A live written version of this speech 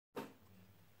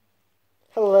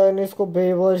got New School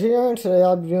Beyblade here, and today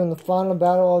I'll be doing the final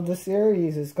battle of the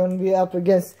series. It's going to be up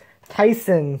against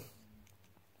Tyson,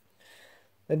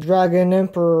 the Dragon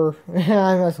Emperor.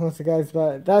 I'm messing with you guys,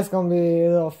 but that's going to be a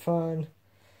little fun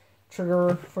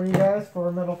trigger for you guys, for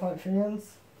Metal Fight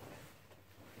fans.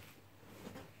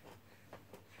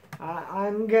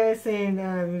 I'm guessing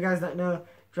you guys don't know,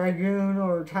 Dragoon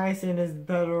or Tyson is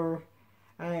better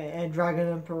at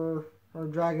Dragon Emperor or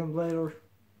Dragon Blader.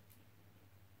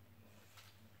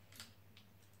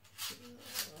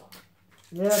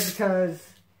 Yeah, because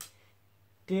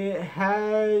it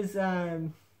has,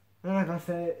 I'm not gonna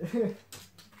say it.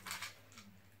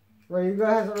 Ryuga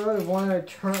hasn't really won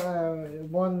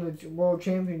the World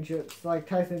Championships like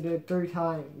Tyson did 3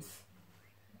 times.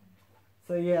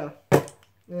 So yeah.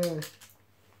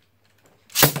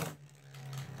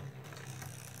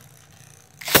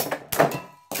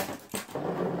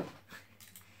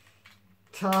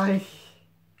 Ty.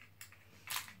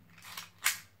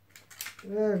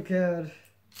 Oh god.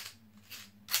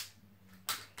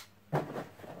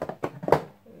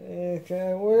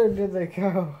 Okay, where did they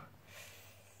go?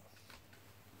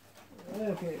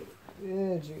 Okay,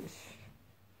 yeah, jeez.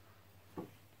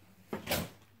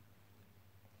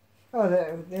 Oh,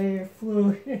 they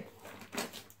flew.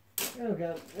 Oh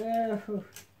god.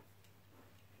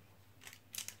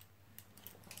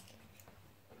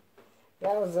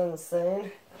 That was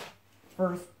insane.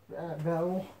 First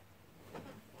battle.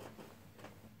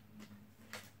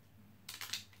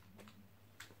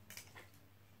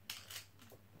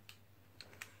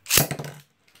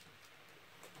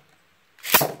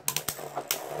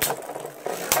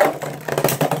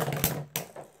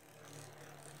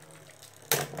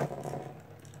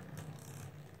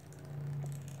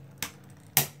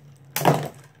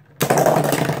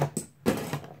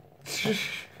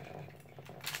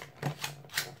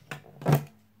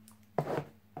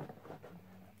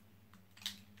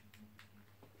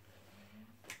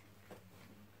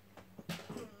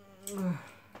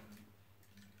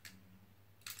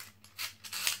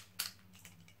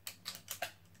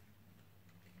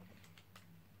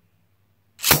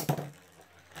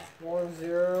 One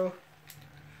zero.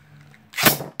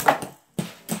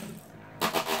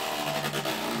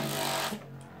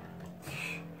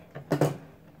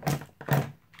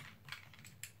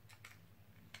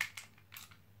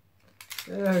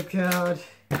 Oh god.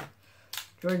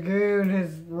 Dragoon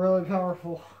is really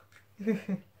powerful.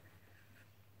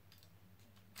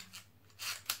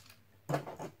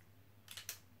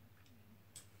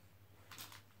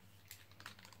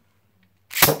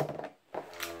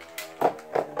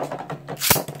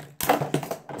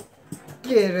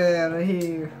 Get out of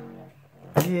here.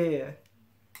 Yeah.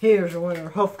 Here's the winner.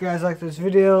 Hope you guys like this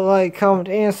video. Like, comment,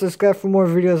 and subscribe for more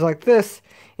videos like this.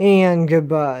 And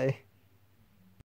goodbye.